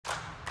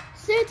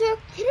Santa,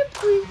 can you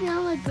please be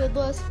on my good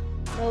list?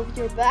 No, if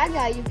you're a bad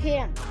guy, you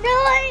can't.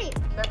 Really?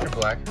 Dr.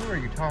 Black, who are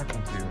you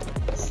talking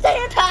to?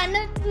 Santa in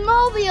the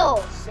mobile.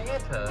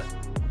 Santa?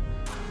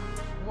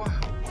 Wow.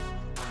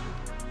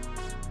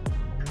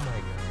 Oh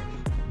my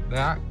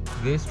gosh.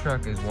 This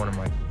truck is one of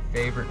my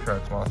favorite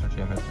trucks Monster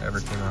Jam has ever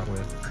came out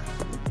with.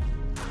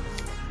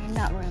 You're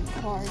not running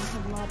cars so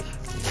much.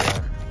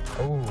 Yeah.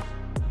 Oh.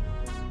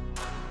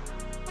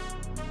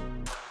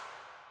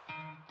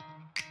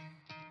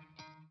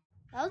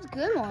 That was a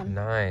good one.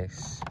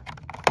 Nice.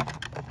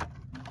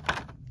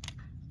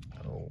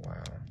 Oh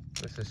wow.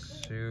 This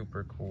is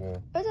super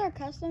cool. Where's our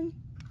custom?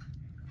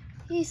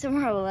 He's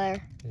somewhere over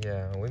there.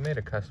 Yeah, we made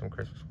a custom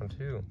Christmas one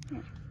too.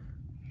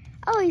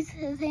 Oh, he's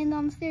his hand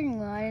on the steering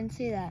wheel. I didn't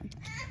see that.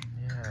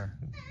 Yeah,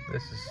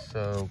 this is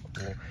so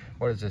cool.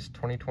 What is this,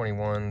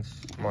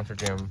 2021's Monster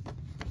Jam?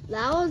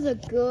 That was a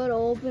good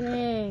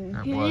opening.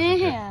 That was a good-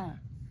 Yeah.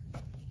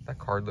 That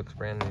card looks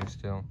brand new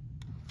still.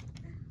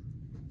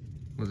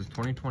 Was this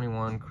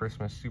 2021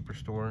 Christmas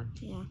Superstore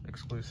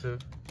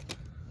exclusive?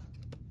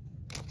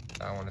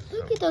 That one is so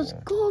Look at those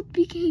cool. gold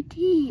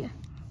BKT.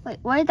 Wait,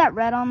 why is that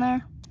red on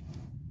there?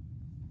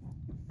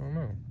 I don't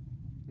know.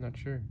 Not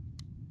sure.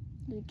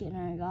 Is it getting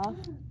it off?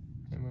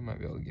 Maybe we might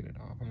be able to get it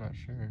off. I'm not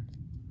sure.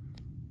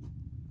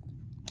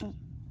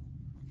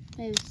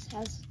 Maybe it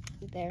has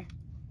it there.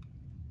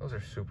 Those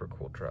are super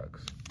cool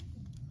trucks.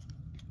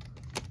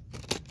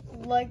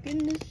 Like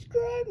and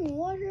subscribe and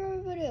watch our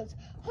videos.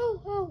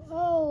 Ho, ho,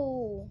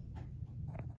 ho.